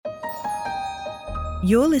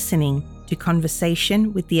You're listening to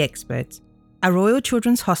Conversation with the Experts, a Royal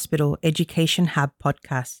Children's Hospital Education Hub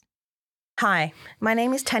podcast. Hi, my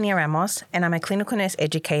name is Tanya Ramos, and I'm a clinical nurse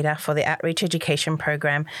educator for the Outreach Education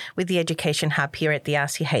Program with the Education Hub here at the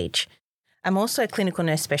RCH. I'm also a clinical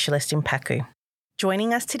nurse specialist in PACU.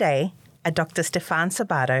 Joining us today are Dr. Stefan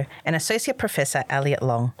Sabato and Associate Professor Elliot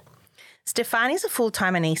Long. Stefan is a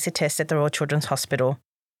full-time anaesthetist at the Royal Children's Hospital.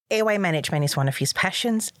 Airway management is one of his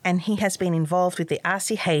passions, and he has been involved with the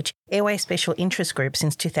RCH Airway Special Interest Group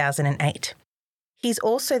since 2008. He's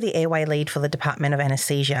also the airway lead for the Department of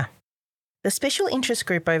Anaesthesia. The Special Interest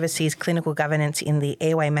Group oversees clinical governance in the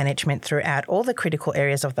airway management throughout all the critical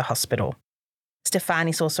areas of the hospital. Stefan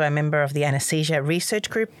is also a member of the Anaesthesia Research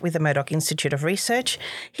Group with the Murdoch Institute of Research.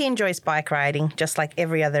 He enjoys bike riding, just like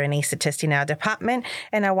every other anaesthetist in our department,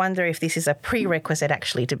 and I wonder if this is a prerequisite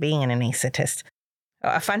actually to being an anaesthetist.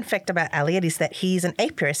 A fun fact about Elliot is that he's an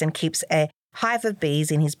apiarist and keeps a hive of bees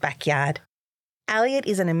in his backyard. Elliot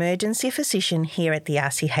is an emergency physician here at the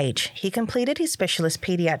RCH. He completed his specialist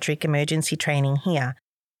paediatric emergency training here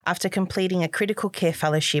after completing a critical care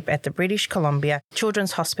fellowship at the British Columbia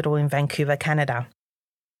Children's Hospital in Vancouver, Canada.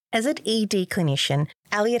 As an ED clinician,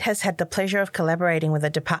 Elliot has had the pleasure of collaborating with the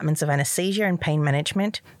Departments of Anaesthesia and Pain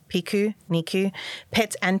Management, PICU, NICU,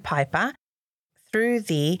 PETS and PIPA, through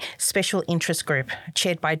the Special Interest Group,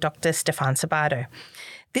 chaired by Dr. Stefan Sabato.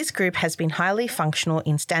 This group has been highly functional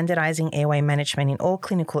in standardising airway management in all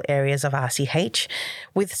clinical areas of RCH,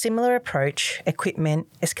 with similar approach, equipment,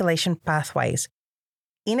 escalation pathways.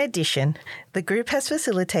 In addition, the group has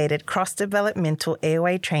facilitated cross-developmental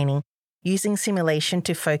airway training using simulation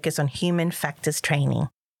to focus on human factors training.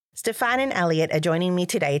 Stefan and Elliot are joining me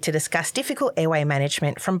today to discuss difficult airway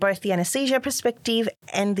management from both the anaesthesia perspective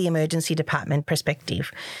and the emergency department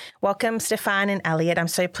perspective. Welcome, Stefan and Elliot. I'm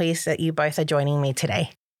so pleased that you both are joining me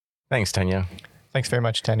today. Thanks, Tanya. Thanks very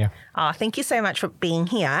much, Tanya. Thank you so much for being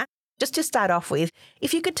here. Just to start off with,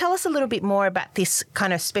 if you could tell us a little bit more about this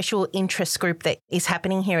kind of special interest group that is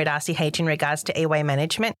happening here at RCH in regards to airway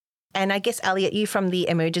management. And I guess, Elliot, you from the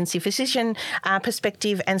emergency physician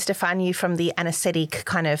perspective, and Stefan, you from the anaesthetic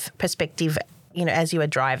kind of perspective, as you are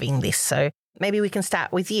driving this. So maybe we can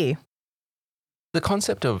start with you. The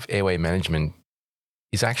concept of airway management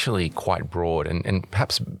is actually quite broad and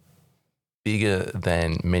perhaps bigger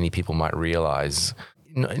than many people might realise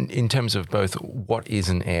in terms of both what is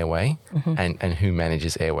an airway and who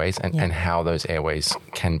manages airways and how those airways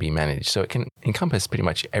can be managed. So it can encompass pretty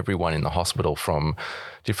much everyone in the hospital, from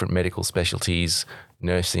different medical specialties,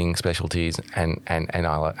 nursing specialties, and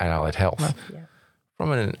allied health. Yeah.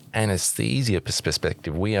 From an anaesthesia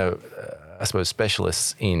perspective, we are, I suppose,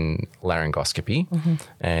 specialists in laryngoscopy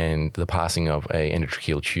and the passing of a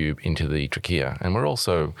endotracheal tube into the trachea. And we're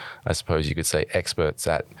also, I suppose you could say, experts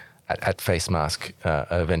at face mask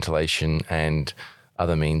ventilation and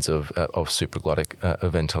other means of supraglottic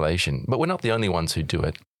ventilation. But we're not the only ones who do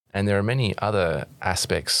it. And there are many other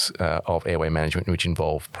aspects of airway management which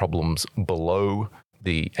involve problems below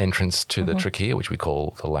the entrance to the trachea, which we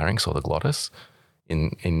call the larynx or the glottis,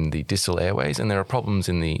 in the distal airways. And there are problems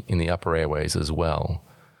in the upper airways as well.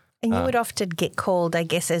 And you would often get called, I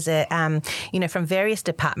guess, as a, from various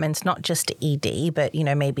departments, not just ED, but,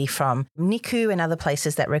 maybe from NICU and other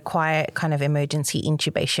places that require kind of emergency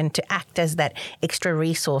intubation to act as that extra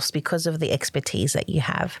resource because of the expertise that you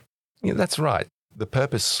have. Yeah, that's right. The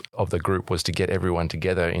purpose of the group was to get everyone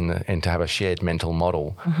together and to have a shared mental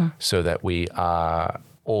model so that we are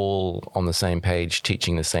all on the same page,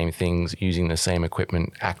 teaching the same things, using the same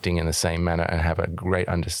equipment, acting in the same manner, and have a great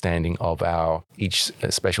understanding of our each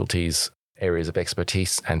specialty's areas of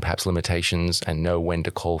expertise and perhaps limitations, and know when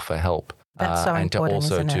to call for help. That's so and important, to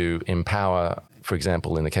also isn't it? to empower, for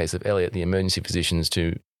example, in the case of Elliot, the emergency physicians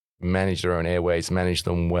to manage their own airways, manage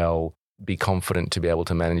them well, be confident to be able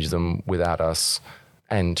to manage them without us,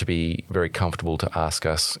 and to be very comfortable to ask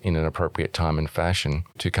us in an appropriate time and fashion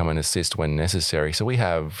to come and assist when necessary. So we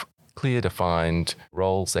have clear defined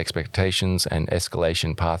roles, expectations, and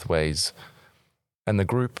escalation pathways. And the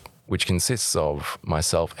group, which consists of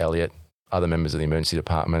myself, Elliot, other members of the emergency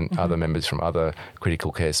department, other members from other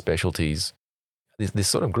critical care specialties, this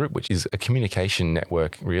sort of group, which is a communication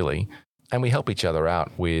network, really. And we help each other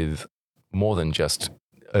out with more than just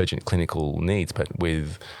urgent clinical needs, but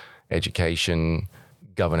with education,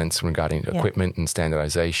 governance regarding equipment and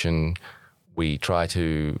standardization. We try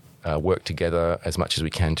to work together as much as we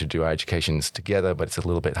can to do our educations together, but it's a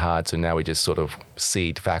little bit hard. So now we just sort of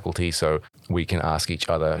seed faculty so we can ask each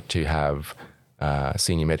other to have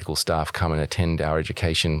senior medical staff come and attend our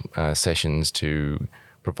education sessions to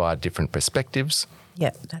provide different perspectives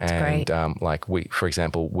Yep, that's great. And for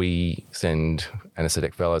example, we send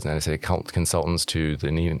anaesthetic fellows and anaesthetic consultants to the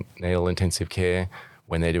neonatal intensive care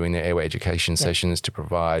when they're doing their airway education sessions to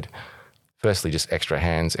provide, firstly, just extra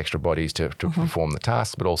hands, extra bodies to perform the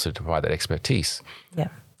task, but also to provide that expertise. Yeah.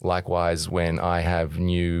 Likewise, when I have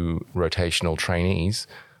new rotational trainees,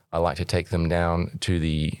 I like to take them down to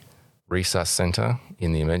the resus center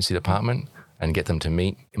in the emergency department and get them to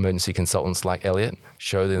meet emergency consultants like Elliot,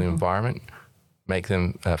 show them the environment, make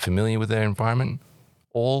them familiar with their environment,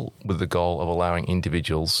 all with the goal of allowing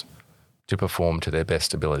individuals to perform to their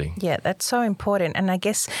best ability. Yeah, that's so important. And I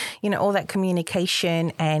guess, all that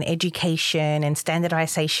communication and education and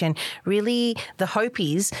standardization, really the hope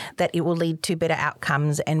is that it will lead to better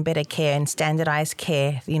outcomes and better care and standardized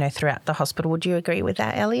care, throughout the hospital. Would you agree with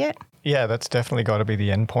that, Elliot? Yeah, that's definitely got to be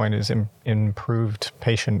the end point, is improved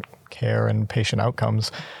patient care and patient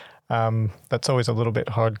outcomes. That's always a little bit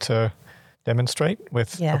hard to demonstrate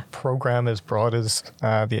with a program as broad as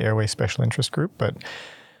the Airway Special Interest Group. But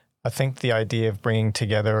I think the idea of bringing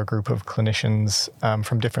together a group of clinicians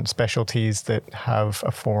from different specialties that have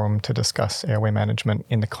a forum to discuss airway management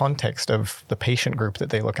in the context of the patient group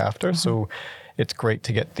that they look after. So it's great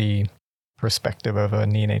to get the perspective of a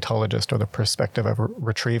neonatologist or the perspective of a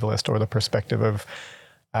retrievalist or the perspective of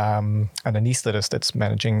an anesthetist that's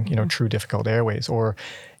managing, true difficult airways, or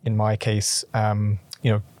in my case,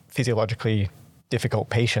 physiologically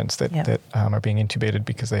difficult patients that are being intubated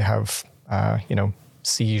because they have,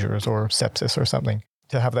 seizures or sepsis or something.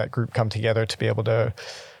 To have that group come together to be able to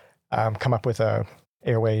come up with a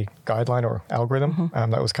airway guideline or algorithm,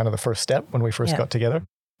 that was kind of the first step when we first got together.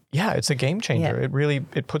 Yeah, it's a game changer.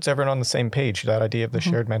 It puts everyone on the same page. That idea of the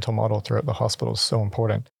shared mental model throughout the hospital is so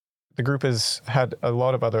important. The group has had a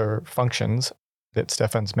lot of other functions that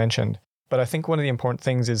Stefan's mentioned, but I think one of the important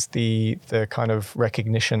things is the kind of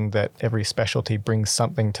recognition that every specialty brings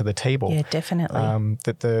something to the table. Yeah, definitely.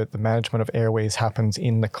 That the management of airways happens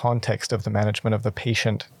in the context of the management of the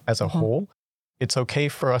patient as a whole. It's okay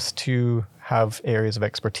for us to have areas of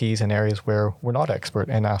expertise and areas where we're not expert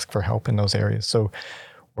and ask for help in those areas. So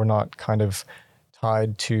we're not kind of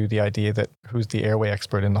tied to the idea that who's the airway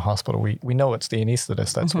expert in the hospital. We know it's the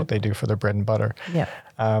anaesthetist. That's what they do for their bread and butter. Yeah.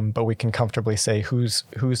 But we can comfortably say who's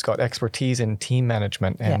got expertise in team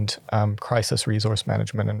management and crisis resource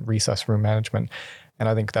management and resus room management. And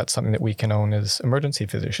I think that's something that we can own as emergency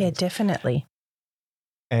physicians. Yeah, definitely.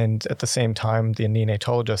 And at the same time, the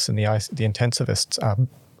neonatologists and the intensivists,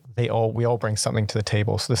 we all bring something to the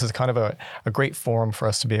table. So this is kind of a great forum for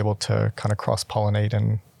us to be able to kind of cross-pollinate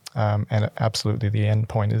and absolutely the end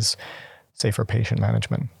point is safer patient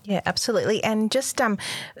management. Yeah, absolutely. And just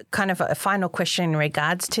kind of a final question in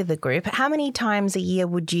regards to the group. How many times a year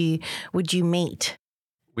would you meet?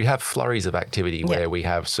 We have flurries of activity where we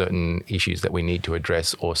have certain issues that we need to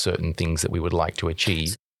address or certain things that we would like to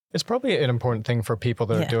achieve. It's probably an important thing for people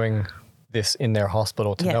that are doing this in their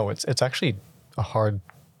hospital to know. It's actually a hard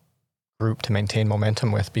group to maintain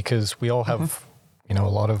momentum with because we all have, a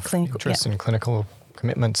lot of interests in clinical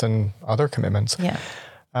commitments and other commitments. Yeah.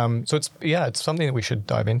 So it's something that we should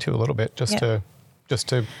dive into a little bit just to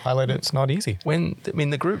highlight it's not easy.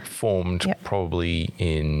 The group formed probably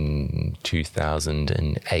in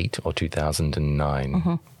 2008 or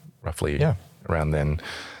 2009, roughly around then.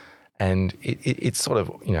 And it's sort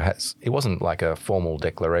of, it wasn't like a formal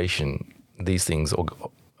declaration. These things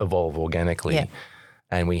evolve organically. Yeah.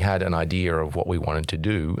 And we had an idea of what we wanted to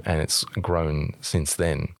do, and it's grown since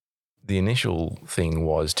then. The initial thing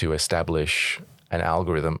was to establish an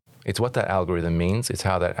algorithm. It's what that algorithm means. It's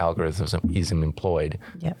how that algorithm is employed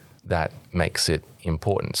that makes it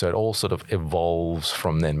important. So it all sort of evolves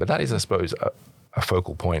from then. But that is, I suppose, a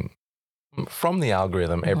focal point. From the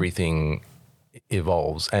algorithm, everything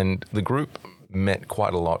evolves. And the group met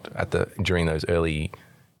quite a lot during those early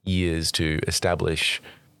years to establish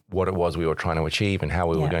what it was we were trying to achieve and how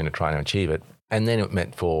we were going to try and achieve it. And then it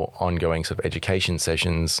meant for ongoing sort of education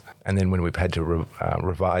sessions. And then when we've had to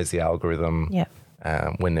revise the algorithm,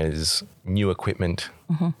 when there's new equipment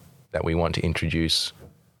that we want to introduce,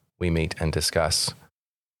 we meet and discuss.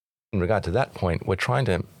 In regard to that point, we're trying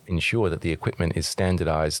to ensure that the equipment is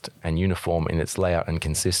standardized and uniform in its layout and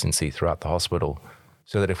consistency throughout the hospital,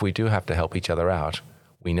 so that if we do have to help each other out,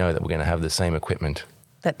 we know that we're going to have the same equipment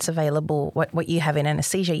that's available. What you have in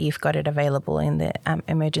anesthesia, you've got it available in the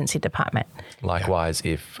emergency department. Likewise,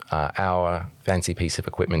 if our fancy piece of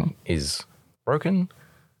equipment is broken,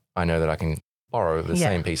 I know that I can borrow the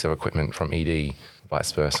same piece of equipment from ED,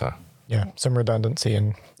 vice versa. Yeah, some redundancy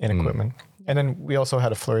in equipment. And then we also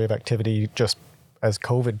had a flurry of activity just as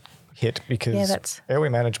COVID hit because airway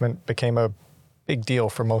management became a big deal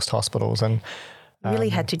for most hospitals. And You really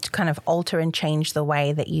had to kind of alter and change the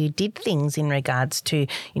way that you did things in regards to,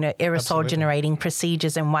 aerosol generating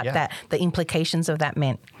procedures and what the implications of that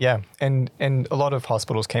meant. Yeah, and a lot of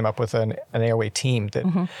hospitals came up with an airway team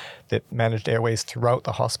that managed airways throughout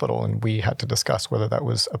the hospital, and we had to discuss whether that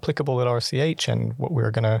was applicable at RCH and what we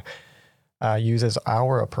were going to use as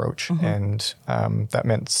our approach. And that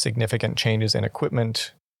meant significant changes in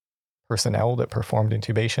equipment, personnel that performed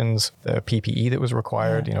intubations, the PPE that was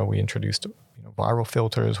required. We introduced viral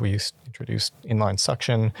filters. We introduced inline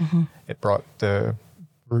suction. It brought the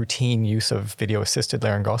routine use of video-assisted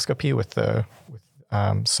laryngoscopy with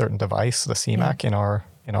certain device, the CMAC, in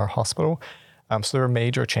our hospital. So there were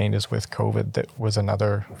major changes with COVID that was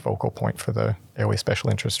another focal point for the Airway Special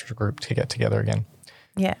Interest Group to get together again.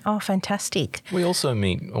 Yeah. Oh, fantastic. We also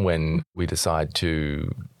meet when we decide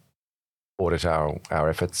to audit our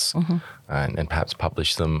efforts and perhaps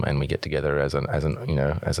publish them, and we get together as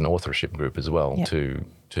an authorship group as well to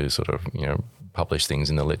sort of publish things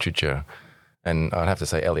in the literature. And I'd have to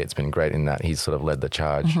say Elliot's been great in that. He's sort of led the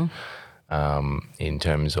charge in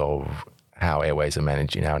terms of how airways are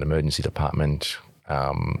managed in our emergency department,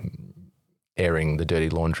 airing the dirty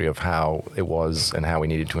laundry of how it was and how we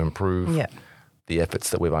needed to improve the efforts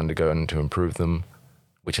that we've undergone to improve them,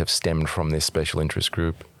 which have stemmed from this special interest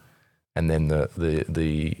group. And then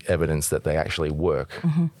the evidence that they actually work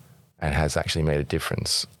and has actually made a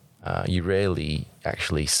difference. You rarely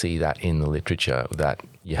actually see that in the literature, that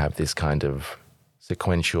you have this kind of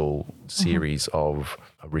sequential series of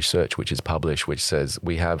research which is published, which says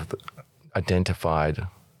we have identified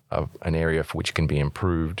an area for which can be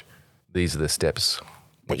improved. These are the steps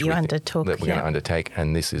that you undertook, that we're going to undertake,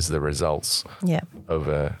 and this is the results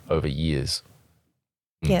over years.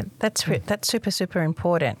 Yeah, that's super, super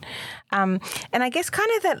important. And I guess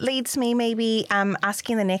kind of that leads me maybe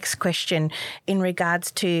asking the next question in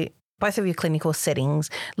regards to both of your clinical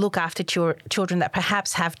settings look after children that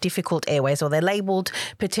perhaps have difficult airways, or they're labelled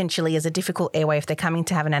potentially as a difficult airway if they're coming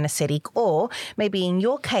to have an anaesthetic, or maybe in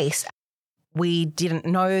your case, we didn't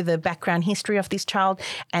know the background history of this child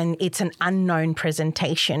and it's an unknown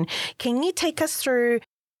presentation. Can you take us through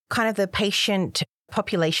kind of the patient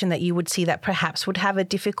population that you would see that perhaps would have a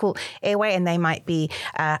difficult airway, and they might be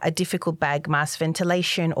a difficult bag mask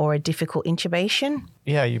ventilation or a difficult intubation?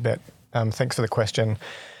 Yeah, you bet. Thanks for the question.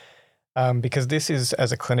 Because this is,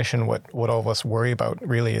 as a clinician, what all of us worry about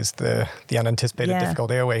really is the unanticipated difficult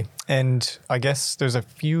airway. And I guess there's a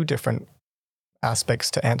few different aspects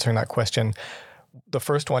to answering that question. The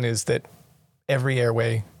first one is that every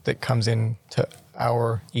airway that comes into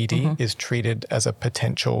our ED is treated as a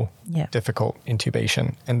potential difficult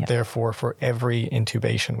intubation. And therefore, for every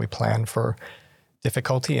intubation, we plan for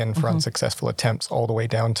difficulty and for unsuccessful attempts all the way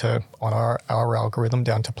down to, on our algorithm,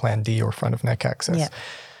 down to plan D or front of neck access. Yeah.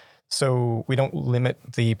 So we don't limit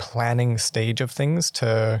the planning stage of things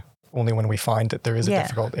to only when we find that there is a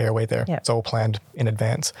difficult airway there. Yeah. It's all planned in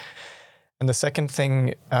advance. And the second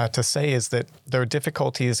thing to say is that there are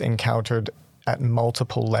difficulties encountered at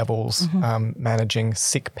multiple levels managing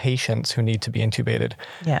sick patients who need to be intubated.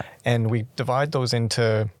 Yeah. And we divide those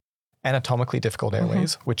into anatomically difficult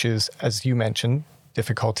airways, which is, as you mentioned,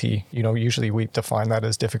 difficulty, usually we define that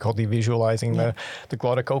as difficulty visualizing the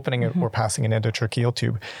glottic opening or passing an endotracheal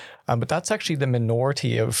tube. But that's actually the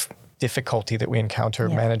minority of difficulty that we encounter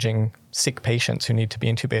managing sick patients who need to be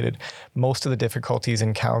intubated. Most of the difficulties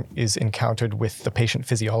is encountered with the patient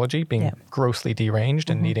physiology being grossly deranged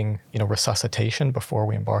and needing, resuscitation before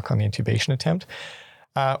we embark on the intubation attempt.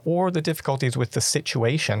 Or the difficulties with the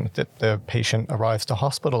situation that the patient arrives to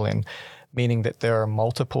hospital in, meaning that there are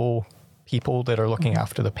multiple people that are looking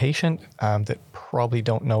after the patient that probably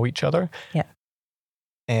don't know each other. Yeah.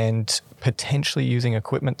 And potentially using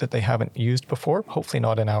equipment that they haven't used before, hopefully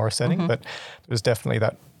not in our setting, but there's definitely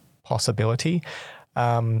that possibility.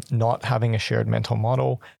 Not having a shared mental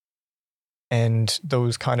model, and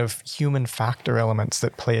those kind of human factor elements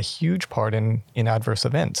that play a huge part in adverse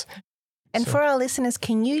events. And for our listeners,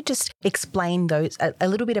 can you just explain those a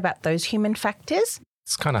little bit about those human factors?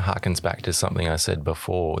 This kind of harkens back to something I said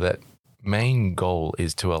before, that main goal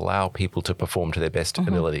is to allow people to perform to their best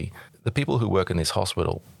ability. The people who work in this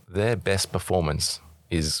hospital, their best performance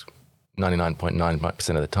is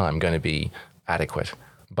 99.9% of the time going to be adequate.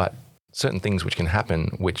 But certain things which can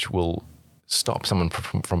happen, which will stop someone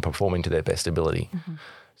from performing to their best ability.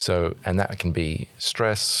 So, and that can be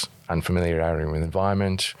stress, unfamiliarity with the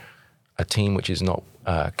environment, a team which is not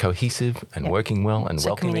cohesive and working well and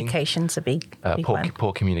welcoming. Communication's a big one.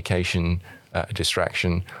 Poor communication,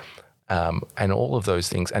 distraction, and all of those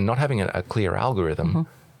things, and not having a clear algorithm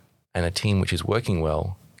and a team which is working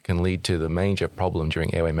well can lead to the major problem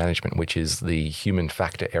during airway management, which is the human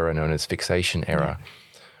factor error known as fixation error,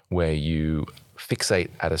 where you fixate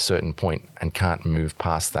at a certain point and can't move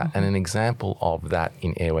past that. And an example of that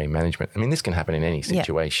in airway management, I mean, this can happen in any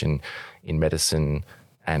situation in medicine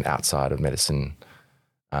and outside of medicine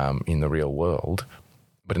in the real world.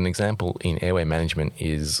 But an example in airway management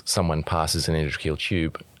is someone passes an endotracheal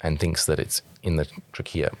tube and thinks that it's in the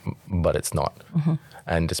trachea, but it's not.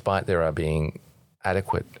 And despite there being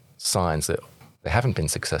adequate signs that they haven't been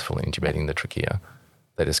successful in intubating the trachea,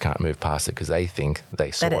 they just can't move past it because they think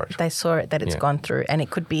they saw it. They saw it, that it's gone through, and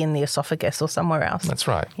it could be in the esophagus or somewhere else. That's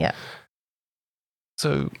right. Yeah.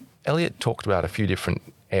 So Elliot talked about a few different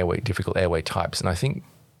difficult airway types, and I think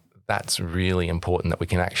that's really important that we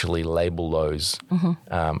can actually label those,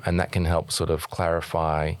 and that can help sort of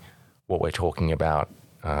clarify what we're talking about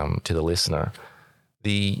to the listener.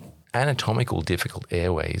 The anatomical difficult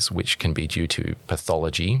airways, which can be due to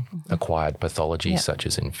pathology, acquired pathology such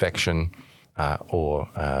as infection, or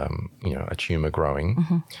a tumor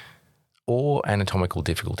growing, or anatomical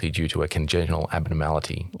difficulty due to a congenital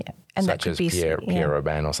abnormality, and such as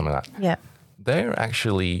Pierre-Robin or something like that. Yeah, they're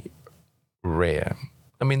actually rare.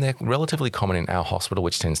 I mean, they're relatively common in our hospital,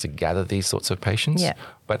 which tends to gather these sorts of patients,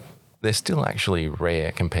 but they're still actually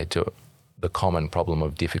rare compared to the common problem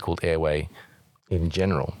of difficult airway in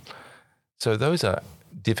general. So those are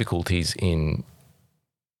difficulties in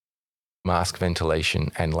mask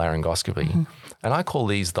ventilation and laryngoscopy. And I call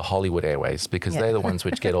these the Hollywood airways because they're the ones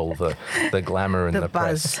which get all the glamour and the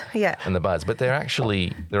buzz, press and the buzz. But they're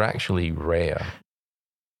actually rare.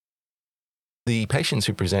 The patients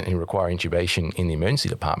who present and require intubation in the emergency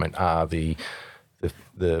department are the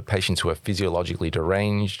patients who are physiologically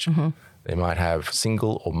deranged. They might have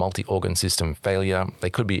single or multi-organ system failure.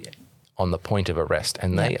 They could be on the point of arrest,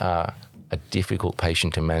 and they are a difficult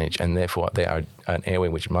patient to manage, and therefore they are an airway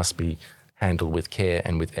which must be handled with care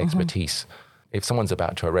and with expertise. If someone's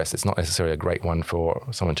about to arrest, it's not necessarily a great one for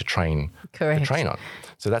someone to train on.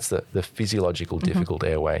 So that's the physiological difficult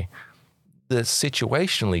airway. The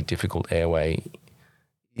situationally difficult airway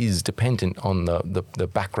is dependent on the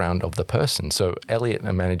background of the person. So Elliot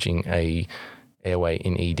managing a airway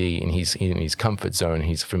in ED in his comfort zone,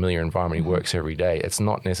 his familiar environment, he works every day. It's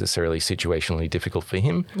not necessarily situationally difficult for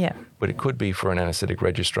him, but it could be for an anaesthetic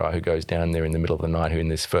registrar who goes down there in the middle of the night, who in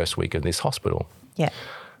this first week of this hospital.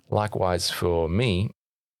 Likewise for me,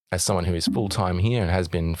 as someone who is full-time here and has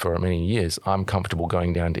been for many years, I'm comfortable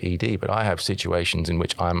going down to ED, but I have situations in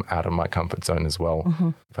which I'm out of my comfort zone as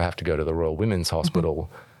well. If I have to go to the Royal Women's Hospital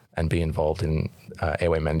and be involved in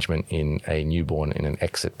airway management in a newborn in an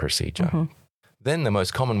exit procedure. Then the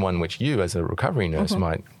most common one, which you as a recovery nurse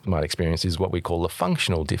might experience, is what we call the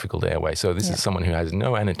functional difficult airway. So this is someone who has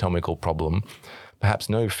no anatomical problem, perhaps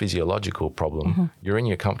no physiological problem. You're in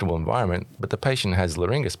your comfortable environment, but the patient has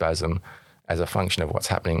laryngospasm as a function of what's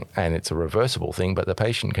happening, and it's a reversible thing, but the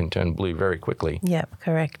patient can turn blue very quickly.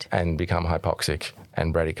 Correct. And become hypoxic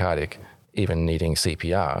and bradycardic, even needing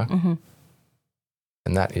CPR.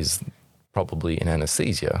 And that is probably in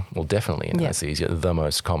anesthesia, well, definitely in anesthesia, the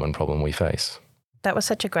most common problem we face. That was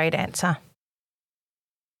such a great answer.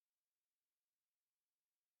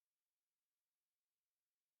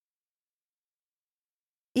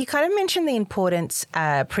 You kind of mentioned the importance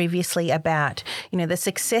previously about, the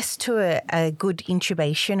success to a good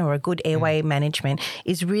intubation or a good airway management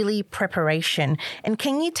is really preparation. And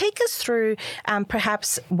can you take us through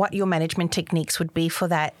perhaps what your management techniques would be for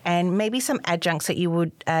that, and maybe some adjuncts that you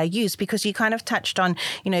would use, because you kind of touched on,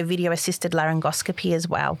 video-assisted laryngoscopy as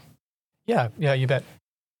well. Yeah, you bet.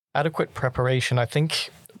 Adequate preparation. I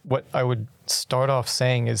think what I would start off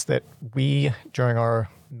saying is that we, during our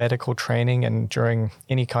medical training and during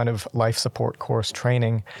any kind of life support course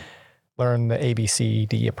training, learn the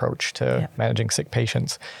ABCD approach to managing sick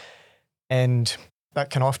patients. And that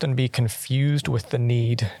can often be confused with the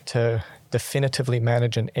need to definitively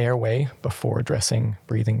manage an airway before addressing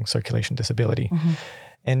breathing circulation disability.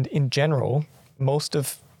 And in general, most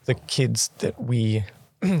of the kids that we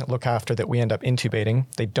look after, that we end up intubating,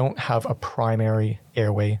 they don't have a primary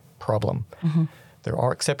airway problem. There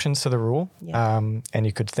are exceptions to the rule, and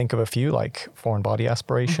you could think of a few like foreign body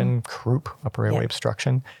aspiration, croup, upper airway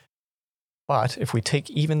obstruction. But if we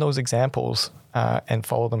take even those examples and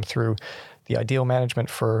follow them through, the ideal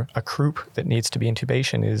management for a croup that needs to be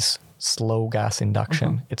intubation is slow gas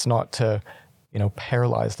induction. It's not to,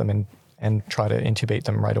 paralyze them and try to intubate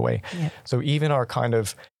them right away. So even our kind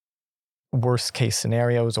of worst case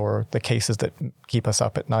scenarios, or the cases that keep us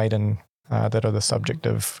up at night and that are the subject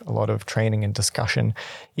of a lot of training and discussion,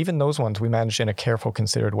 even those ones we manage in a careful,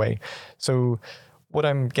 considered way. So what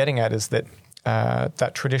I'm getting at is that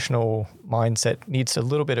that traditional mindset needs a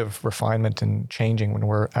little bit of refinement and changing when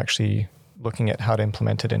we're actually looking at how to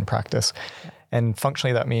implement it in practice. And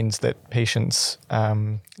functionally, that means that patients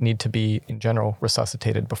need to be, in general,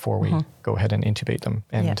 resuscitated before we go ahead and intubate them.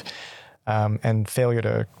 And failure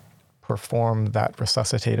to perform that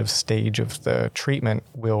resuscitative stage of the treatment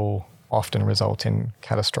will often result in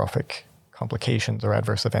catastrophic complications or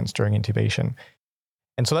adverse events during intubation.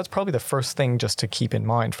 And so that's probably the first thing just to keep in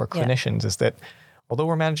mind for clinicians is that although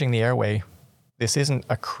we're managing the airway, this isn't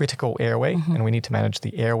a critical airway, and we need to manage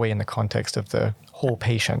the airway in the context of the whole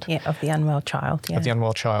patient. Yeah, of the unwell child. Yeah. Of the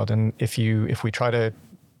unwell child. And if we try to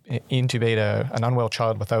intubate an unwell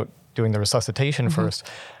child without doing the resuscitation first,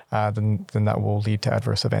 then that will lead to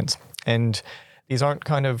adverse events. And these aren't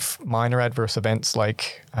kind of minor adverse events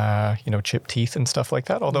like, chipped teeth and stuff like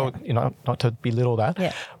that, although, not to belittle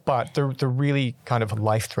that, but they're really kind of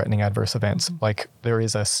life-threatening adverse events. Like there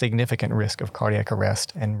is a significant risk of cardiac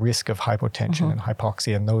arrest and risk of hypotension and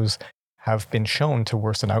hypoxia, and those have been shown to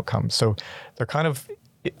worsen outcomes. So they're kind of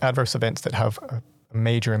adverse events that have a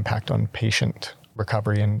major impact on patient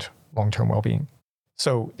recovery and long-term well-being.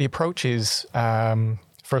 So the approach is,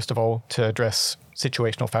 first of all, to address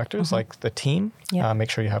situational factors like the team.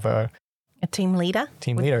 Make sure you have a team leader.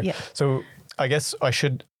 Yeah. So I guess I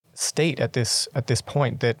should state at this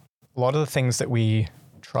point that a lot of the things that we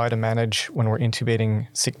try to manage when we're intubating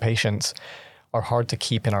sick patients are hard to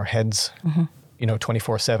keep in our heads,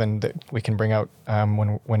 24/7, that we can bring out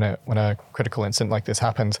when a critical incident like this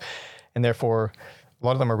happens, and therefore a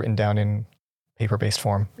lot of them are written down in paper-based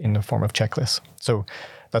form in the form of checklists. So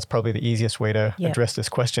that's probably the easiest way to address this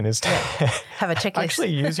question is to have a checklist.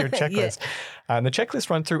 Actually use your checklist. And the checklist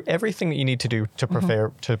runs through everything that you need to do to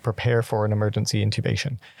prepare for an emergency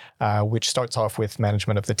intubation, which starts off with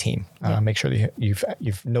management of the team. Make sure that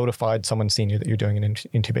you've notified someone senior that you're doing an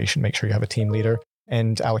intubation. Make sure you have a team leader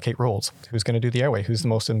and allocate roles. Who's going to do the airway? Who's the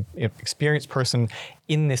most experienced person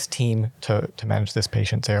in this team to manage this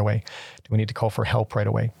patient's airway? Do we need to call for help right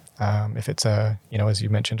away? If it's as you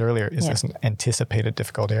mentioned earlier, is this an anticipated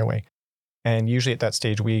difficult airway? And usually at that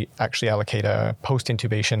stage, we actually allocate a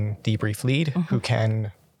post-intubation debrief lead who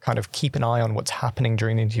can kind of keep an eye on what's happening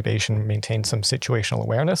during the intubation, maintain some situational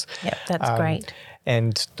awareness. Yeah, that's great.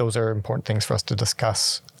 And those are important things for us to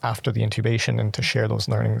discuss after the intubation and to share those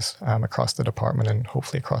learnings across the department and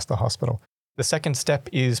hopefully across the hospital. The second step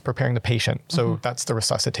is preparing the patient. So that's the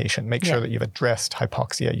resuscitation. Make sure that you've addressed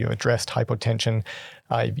hypoxia, you've addressed hypotension,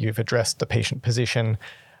 you've addressed the patient position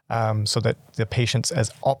so that the patient's as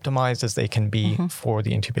optimized as they can be for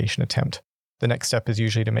the intubation attempt. The next step is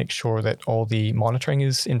usually to make sure that all the monitoring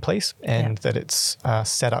is in place and that it's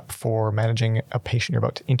set up for managing a patient you're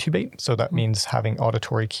about to intubate. So that means having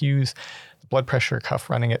auditory cues, the blood pressure cuff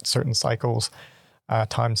running at certain cycles,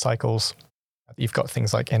 time cycles. You've got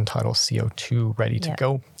things like end-tidal CO2 ready to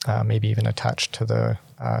go, maybe even attached to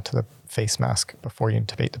the face mask before you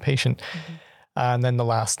intubate the patient. And then the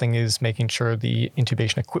last thing is making sure the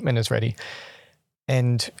intubation equipment is ready.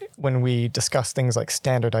 And when we discuss things like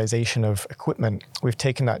standardization of equipment, we've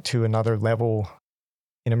taken that to another level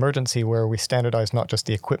in emergency where we standardize not just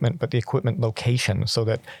the equipment, but the equipment location so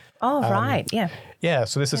that... Yeah,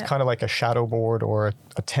 so this is kind of like a shadow board or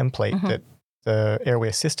a template that the airway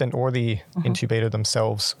assistant or the intubator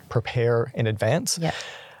themselves prepare in advance.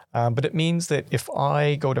 But it means that if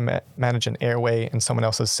I go to manage an airway and someone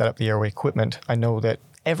else has set up the airway equipment, I know that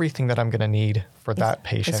everything that I'm going to need for that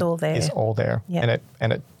patient is all there.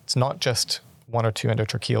 And it's not just one or two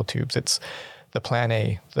endotracheal tubes. It's the plan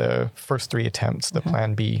A, the first 3 attempts, the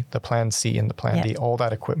plan B, the plan C, and the plan D. All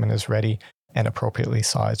that equipment is ready and appropriately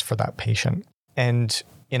sized for that patient. And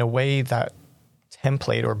in a way, that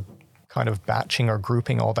template or kind of batching or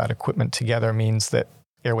grouping all that equipment together means that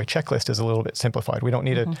airway checklist is a little bit simplified. We don't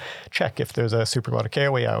need to check if there's a supraglottic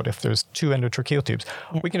airway out, if there's 2 endotracheal tubes.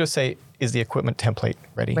 We can just say, is the equipment template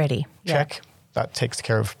ready? Check. That takes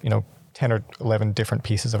care of, 10 or 11 different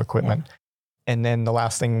pieces of equipment. And then the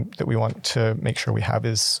last thing that we want to make sure we have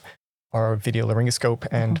is our video laryngoscope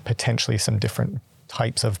and potentially some different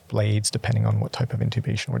types of blades depending on what type of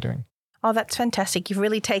intubation we're doing. Oh, that's fantastic. You've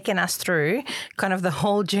really taken us through kind of the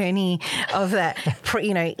whole journey of that,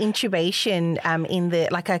 intubation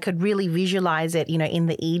I could really visualize it, in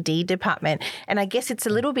the ED department. And I guess it's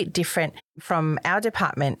a little bit different from our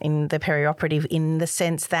department in the perioperative in the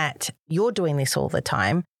sense that you're doing this all the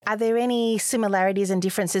time. Are there any similarities and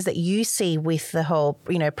differences that you see with the whole,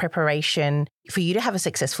 preparation for you to have a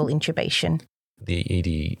successful intubation? The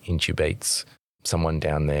ED intubates someone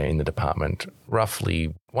down there in the department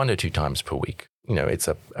roughly 1 to 2 times per week. It's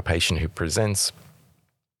a patient who presents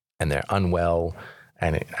and they're unwell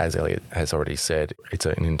And as Elliot has already said, it's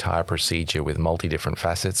an entire procedure with different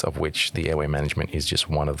facets, of which the airway management is just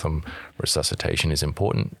one of them. Resuscitation is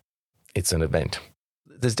important. It's an event.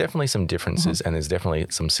 There's definitely some differences and there's definitely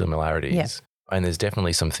some similarities. Yeah. And there's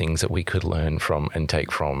definitely some things that we could learn from and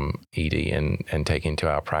take from ED and take into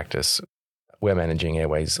our practice. We're managing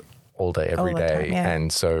airways all day, every day. Time, yeah.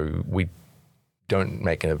 And so we don't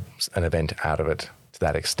make an event out of it to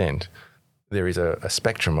that extent. There is a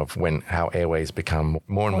spectrum of how airways become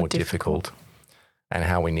more and more difficult and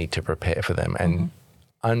how we need to prepare for them. And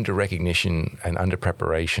under recognition and under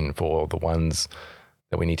preparation for the ones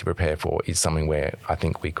that we need to prepare for is something where I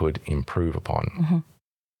think we could improve upon.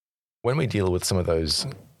 When we deal with some of those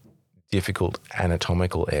difficult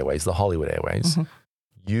anatomical airways, the Hollywood airways,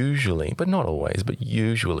 usually, but not always, but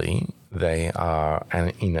usually they are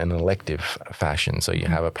in an elective fashion. So you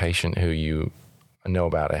have a patient who you know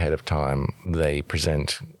about ahead of time. They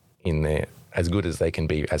present in there as good as they can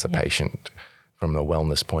be as a patient from a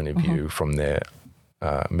wellness point of view, from their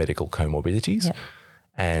medical comorbidities,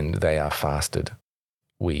 and they are fasted.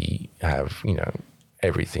 We have,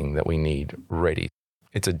 everything that we need ready.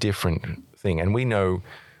 It's a different thing. And we know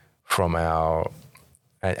from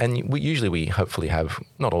we hopefully have,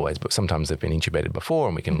 not always, but sometimes they've been intubated before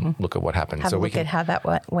and we can look at what happened. Have a look at how that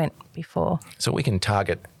went before. So we can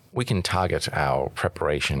target our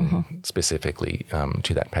preparation specifically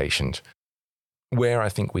to that patient. Where I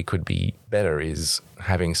think we could be better is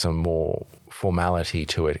having some more formality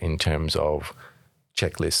to it in terms of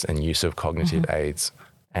checklists and use of cognitive aids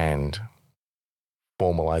and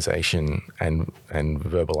formalization and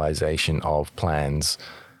verbalization of plans,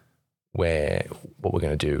 where what we're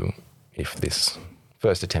going to do if this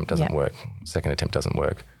first attempt doesn't work, second attempt doesn't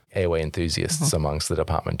work. Airway enthusiasts amongst the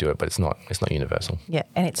department do it, but it's not universal. Yeah,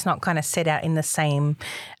 and it's not kind of set out in the same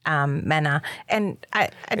manner. And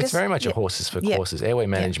it's very much a horses for courses. Airway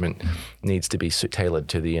management needs to be tailored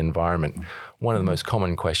to the environment. One of the most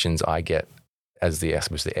common questions I get as the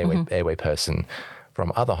airway person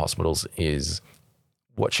from other hospitals is,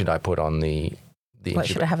 what should I put on the what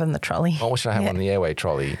should I have on the trolley? What should I have on the airway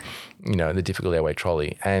trolley, the difficult airway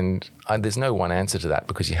trolley? And there's no one answer to that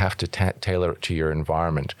because you have to tailor it to your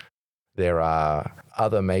environment. There are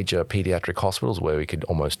other major pediatric hospitals where we could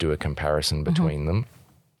almost do a comparison between them.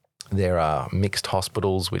 There are mixed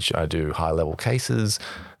hospitals which do high-level cases.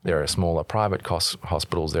 There are smaller private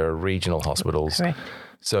hospitals. There are regional hospitals. Correct.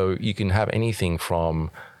 So you can have anything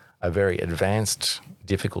from a very advanced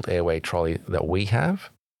difficult airway trolley that we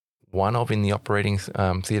have, one of in the operating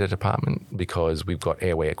theatre department, because we've got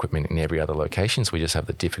airway equipment in every other location. So we just have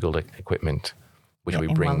the difficult equipment, which we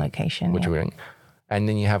bring in one location. we bring. And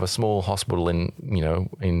then you have a small hospital in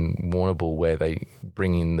Warrnambool where they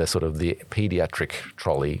bring in the sort of the pediatric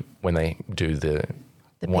trolley when they do the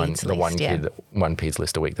one peds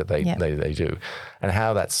list a week that they do. And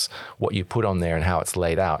how that's what you put on there and how it's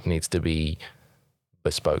laid out needs to be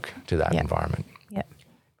bespoke to that environment. Yeah.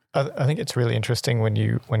 I think it's really interesting when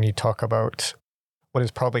you talk about what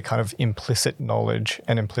is probably kind of implicit knowledge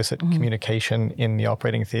and implicit communication in the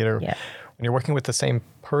operating theatre. Yeah. When you're working with the same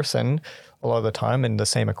person a lot of the time in the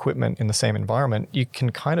same equipment, in the same environment, you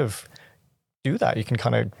can kind of do that. You can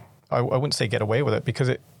kind of, I wouldn't say get away with it because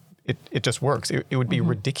it just works. It would be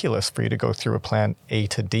ridiculous for you to go through a plan A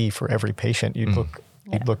to D for every patient. You'd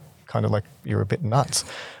look kind of like you're a bit nuts,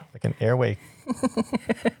 like an airway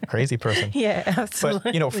crazy person. Yeah,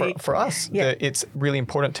 absolutely. But for us, it's really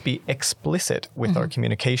important to be explicit with our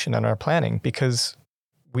communication and our planning because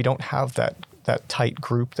we don't have that tight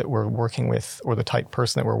group that we're working with or the tight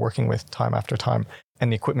person that we're working with time after time.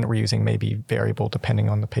 And the equipment we're using may be variable depending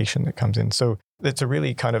on the patient that comes in. So it's a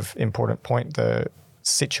really kind of important point. The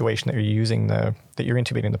situation that you're using, that you're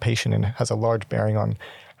intubating the patient in has a large bearing on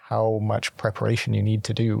how much preparation you need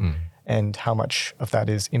to do and how much of that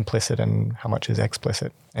is implicit and how much is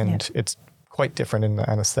explicit. And it's quite different in the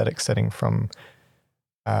anesthetic setting from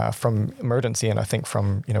emergency and I think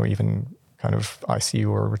from, even kind of ICU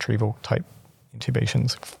or retrieval type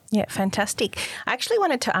intubations. Yeah, fantastic. I actually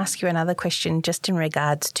wanted to ask you another question just in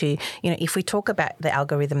regards to, if we talk about the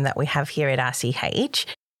algorithm that we have here at RCH,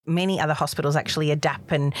 many other hospitals actually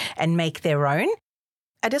adapt and make their own.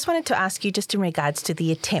 I just wanted to ask you just in regards to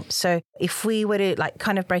the attempts. So if we were to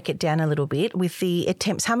kind of break it down a little bit with the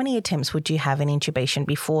attempts, how many attempts would you have in intubation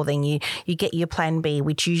before then you get your plan B,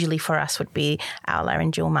 which usually for us would be our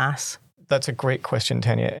laryngeal mass? That's a great question,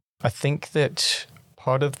 Tanya. I think that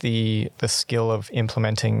part of the skill of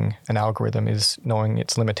implementing an algorithm is knowing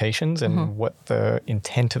its limitations and what the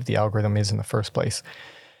intent of the algorithm is in the first place.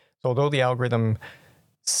 So although the algorithm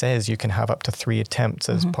says you can have up to 3 attempts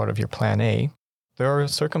as part of your plan A, there are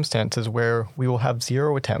circumstances where we will have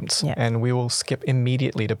 0 attempts and we will skip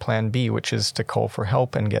immediately to plan B, which is to call for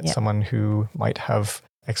help and get someone who might have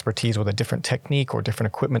expertise with a different technique or different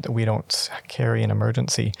equipment that we don't carry in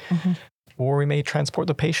emergency. Or we may transport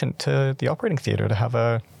the patient to the operating theater to have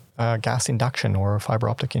a gas induction or fiber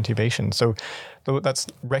optic intubation. So that's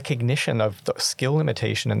recognition of the skill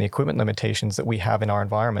limitation and the equipment limitations that we have in our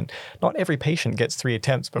environment. Not every patient gets 3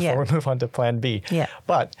 attempts before we move on to plan B.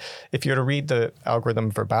 But if you're to read the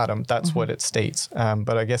algorithm verbatim, that's what it states.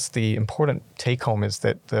 But I guess the important take home is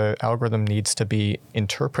that the algorithm needs to be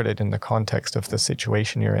interpreted in the context of the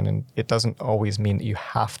situation you're in. And it doesn't always mean that you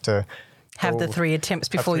have to have the 3 attempts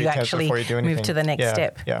before you actually move to the next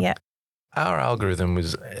step. Our algorithm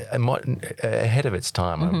was ahead of its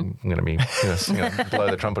time. I'm going to be blow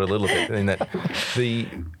the trumpet a little bit in that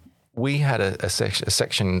we had a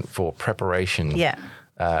section for preparation,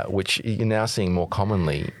 which you're now seeing more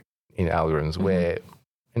commonly in algorithms, where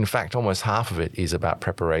in fact almost half of it is about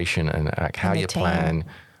preparation and how you plan,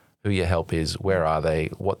 who your help is, where are they,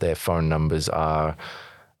 what their phone numbers are,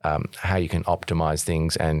 how you can optimize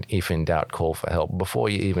things, and if in doubt, call for help before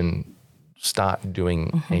you even start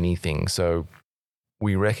doing anything. So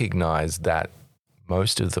we recognize that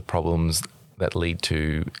most of the problems that lead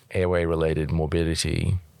to airway-related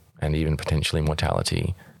morbidity and even potentially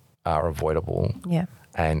mortality are avoidable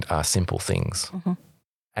and are simple things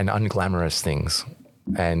and unglamorous things.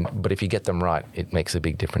 But if you get them right, it makes a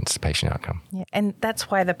big difference to patient outcome. And that's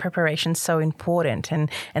why the preparation is so important, and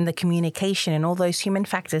the communication and all those human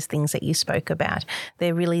factors things that you spoke about.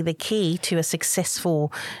 They're really the key to a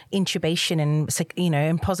successful intubation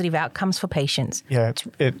and positive outcomes for patients. Yeah,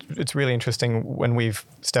 it's really interesting when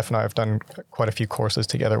Steph and I have done quite a few courses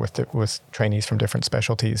together with trainees from different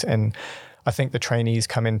specialties, and I think the trainees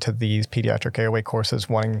come into these pediatric airway courses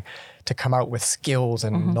wanting to come out with skills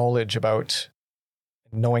and knowledge about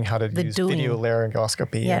knowing how to use video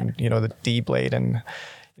laryngoscopy and, the D-blade and,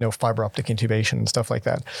 fiber optic intubation and stuff like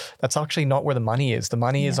that. That's actually not where the money is. The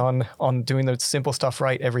money is on doing the simple stuff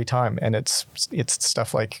right every time. And it's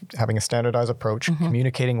stuff like having a standardized approach,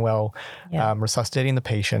 communicating well, resuscitating the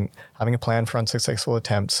patient, having a plan for unsuccessful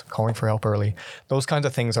attempts, calling for help early. Those kinds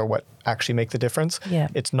of things are what actually make the difference.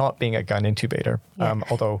 It's not being a gun intubator,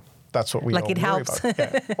 although that's what we it helps. Worry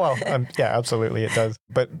about. Well, absolutely it does.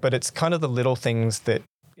 But it's kind of the little things that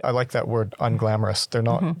I like that word unglamorous.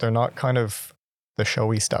 They're not kind of the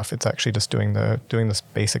showy stuff. It's actually just doing this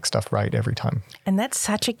basic stuff right every time. And that's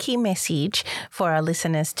such a key message for our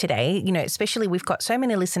listeners today. Especially we've got so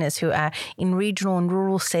many listeners who are in regional and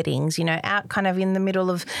rural settings, out kind of in the middle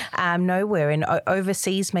of nowhere and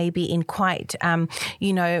overseas, maybe in quite,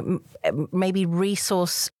 maybe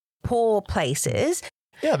resource poor places.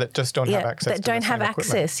 Yeah, that just don't have access. That don't have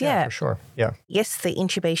access. Yeah, for sure. Yeah. Yes, the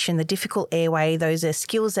intubation, the difficult airway, those are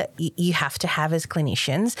skills that you have to have as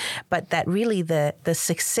clinicians. But that really the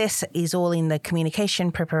success is all in the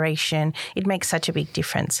communication, preparation. It makes such a big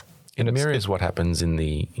difference. It mirrors what happens in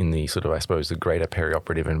the sort of, I suppose, the greater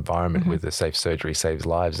perioperative environment with the Safe Surgery Saves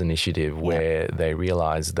Lives initiative, where they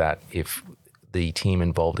realize that if the team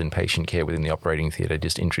involved in patient care within the operating theatre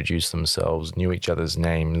just introduced themselves, knew each other's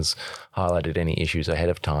names, highlighted any issues ahead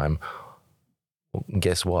of time, well,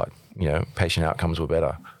 guess what? Patient outcomes were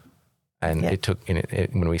better. And it took,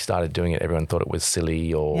 when we started doing it, everyone thought it was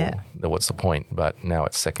silly or what's the point? But now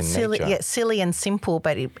it's second nature. Yeah, silly and simple,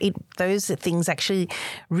 but those things actually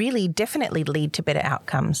really definitely lead to better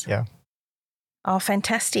outcomes. Yeah. Oh,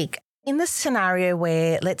 fantastic. In this scenario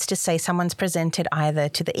where, let's just say someone's presented either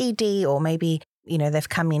to the ED or maybe, they've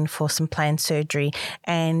come in for some planned surgery,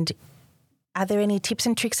 and are there any tips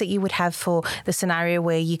and tricks that you would have for the scenario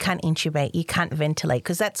where you can't intubate, you can't ventilate?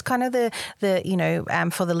 Because that's kind of the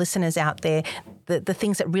for the listeners out there, the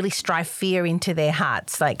things that really strive fear into their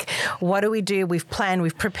hearts. Like, what do we do? We've planned,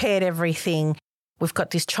 we've prepared everything. We've got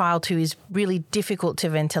this child who is really difficult to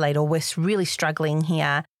ventilate, or we're really struggling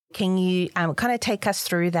here. Can you kind of take us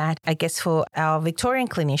through that? I guess for our Victorian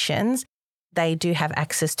clinicians, they do have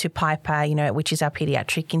access to Piper, which is our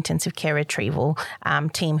pediatric intensive care retrieval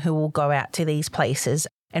team, who will go out to these places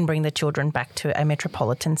and bring the children back to a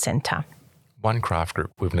metropolitan centre. One craft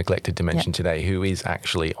group we've neglected to mention today, who is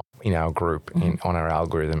actually in our group, on our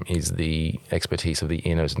algorithm, is the expertise of the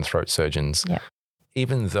ear, nose and throat surgeons.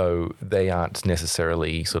 Even though they aren't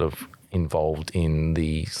necessarily sort of involved in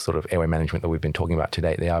the sort of airway management that we've been talking about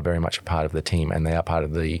today, they are very much a part of the team, and they are part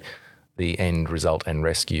of the end result and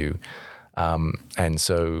rescue. And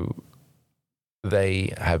so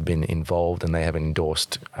they have been involved, and they have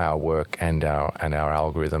endorsed our work and our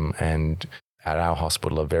algorithm, and at our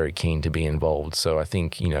hospital are very keen to be involved. So I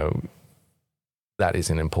think, that is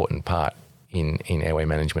an important part in airway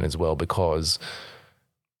management as well, because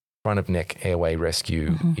front of neck airway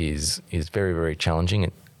rescue is very, very challenging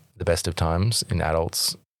at the best of times. In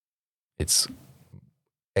adults, it's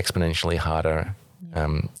exponentially harder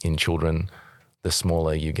in children the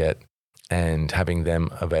smaller you get, and having them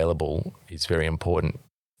available is very important.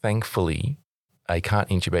 Thankfully, a can't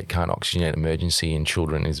intubate, can't oxygenate emergency in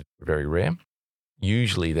children is very rare.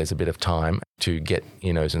 Usually there's a bit of time to get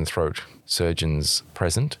ear, nose and throat surgeons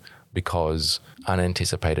present because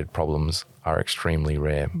unanticipated problems are extremely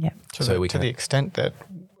rare. Yeah. To the extent that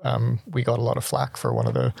we got a lot of flack for one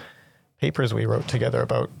of the papers we wrote together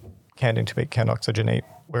about can't intubate, can't oxygenate.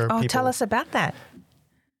 Tell us about that.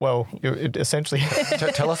 Well, it essentially...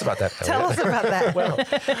 Tell us about that. Tell us about that. Well,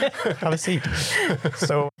 have a seat.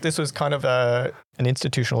 So this was kind of an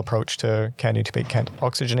institutional approach to can't intubate, can't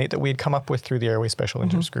oxygenate that we had come up with through the Airway Special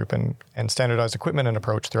Interest Group and standardized equipment and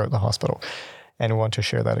approach throughout the hospital. And we want to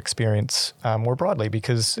share that experience more broadly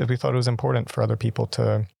because we thought it was important for other people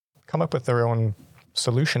to come up with their own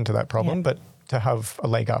solution to that problem, but to have a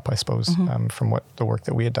leg up, I suppose, from the work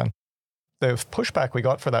that we had done. The pushback we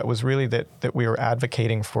got for that was really that we were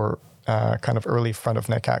advocating for kind of early front of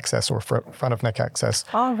neck access or front of neck access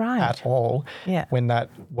at all, when that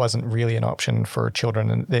wasn't really an option for children.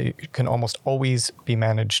 And they can almost always be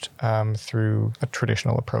managed through a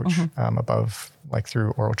traditional approach above, like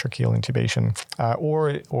through oral tracheal intubation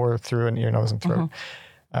or through an ear, nose and throat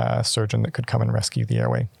surgeon that could come and rescue the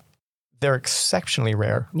airway. They're exceptionally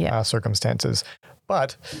rare circumstances.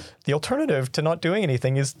 But the alternative to not doing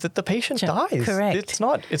anything is that the patient dies. Correct. It's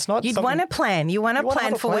not. You'd want a plan. You want a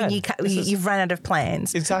plan for when you've run out of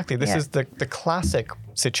plans. Exactly. This is the classic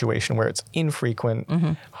situation where it's infrequent,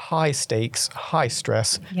 high stakes, high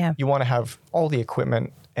stress. Yeah. You want to have all the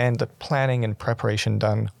equipment and the planning and preparation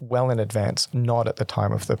done well in advance, not at the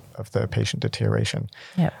time of the patient deterioration.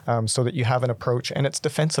 Yeah. So that you have an approach and it's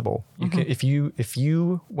defensible. You can, if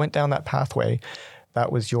you went down that pathway, that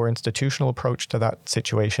was your institutional approach to that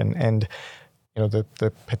situation. And,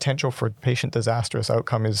 the potential for patient disastrous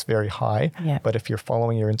outcome is very high. Yeah. But if you're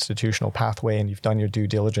following your institutional pathway and you've done your due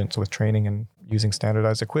diligence with training and using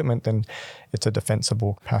standardized equipment, then it's a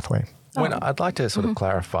defensible pathway. I'd like to sort of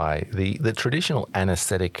clarify the traditional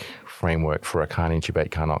anesthetic framework for a can't intubate,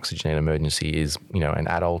 can't oxygenate emergency is, an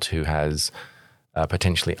adult who has a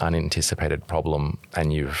potentially unanticipated problem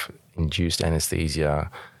and you've induced anesthesia.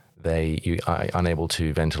 You are unable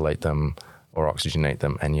to ventilate them or oxygenate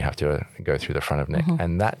them, and you have to go through the front of neck.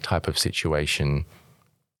 And that type of situation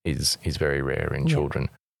is very rare in children.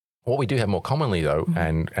 What we do have more commonly, though,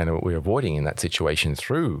 and what we're avoiding in that situation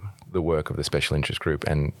through the work of the special interest group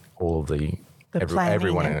and all of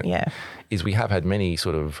everyone in it, is we have had many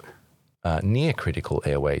sort of near critical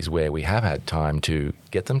airways where we have had time to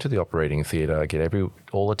get them to the operating theatre, get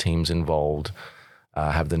all the teams involved.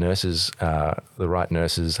 Have the nurses, the right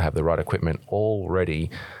nurses, have the right equipment all ready,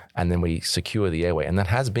 and then we secure the airway. And that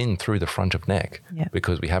has been through the front of neck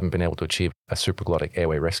because we haven't been able to achieve a supraglottic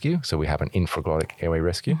airway rescue. So we have an infraglottic airway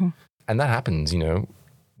rescue. And that happens,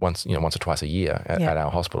 once or twice a year at our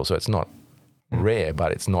hospital. So it's not rare,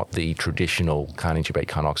 but it's not the traditional can't intubate,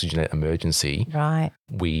 can't oxygenate emergency. Right.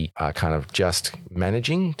 We are kind of just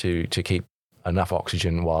managing to keep enough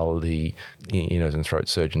oxygen while the ear, nose and throat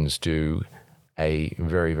surgeons do a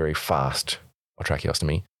very, very fast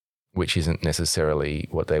tracheostomy, which isn't necessarily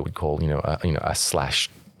what they would call, a slash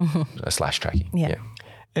trachea. Yeah.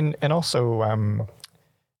 And also,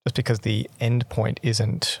 just because the end point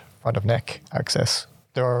isn't front of neck access,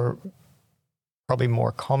 there are probably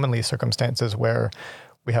more commonly circumstances where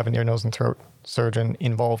we have an ear, nose, and throat surgeon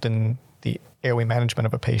involved in the airway management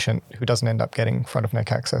of a patient who doesn't end up getting front of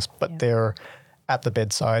neck access, but they're at the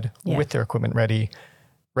bedside with their equipment ready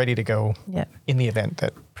to go in the event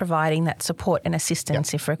that... Providing that support and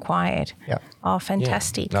assistance if required. Yeah. Oh,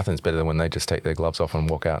 fantastic. Yeah. Nothing's better than when they just take their gloves off and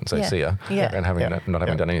walk out and say, see ya, and not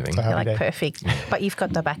having done anything. You're like, perfect. But you've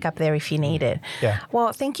got the backup there if you need it. Yeah.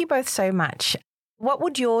 Well, thank you both so much. What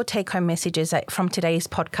would your take-home messages from today's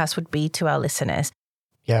podcast would be to our listeners?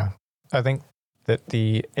 Yeah. I think that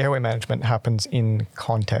the airway management happens in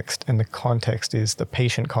context, and the context is the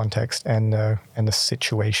patient context and the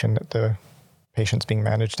situation that the patient's being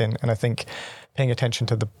managed in. And I think paying attention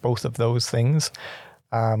to both of those things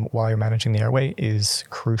while you're managing the airway is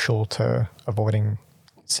crucial to avoiding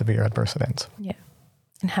severe adverse events. Yeah.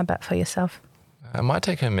 And how about for yourself? My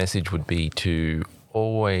take-home message would be to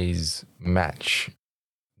always match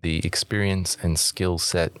the experience and skill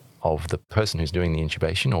set of the person who's doing the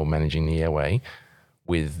intubation or managing the airway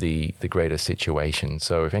with the greater situation.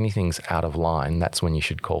 So if anything's out of line, that's when you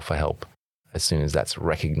should call for help as soon as that's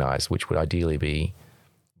recognized, which would ideally be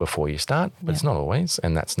before you start, but it's not always,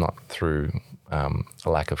 and that's not through a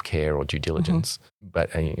lack of care or due diligence, but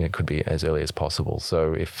it could be as early as possible.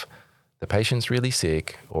 So if the patient's really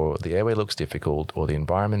sick, or the airway looks difficult, or the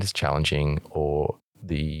environment is challenging, or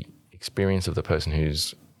the experience of the person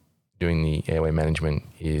who's doing the airway management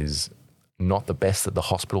is not the best that the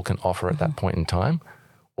hospital can offer at that point in time,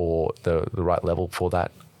 or the right level for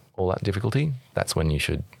all that difficulty, that's when you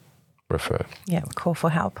should refer. Yeah, call for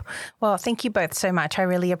help. Well, thank you both so much. I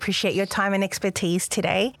really appreciate your time and expertise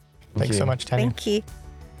today. Thanks so much, Tanya. Thank you.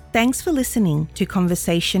 Thanks for listening to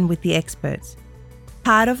Conversation with the Experts,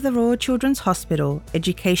 part of the Royal Children's Hospital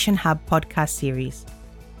Education Hub podcast series.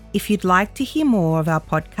 If you'd like to hear more of our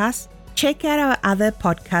podcasts, check out our other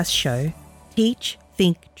podcast show, Teach,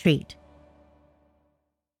 Think, Treat.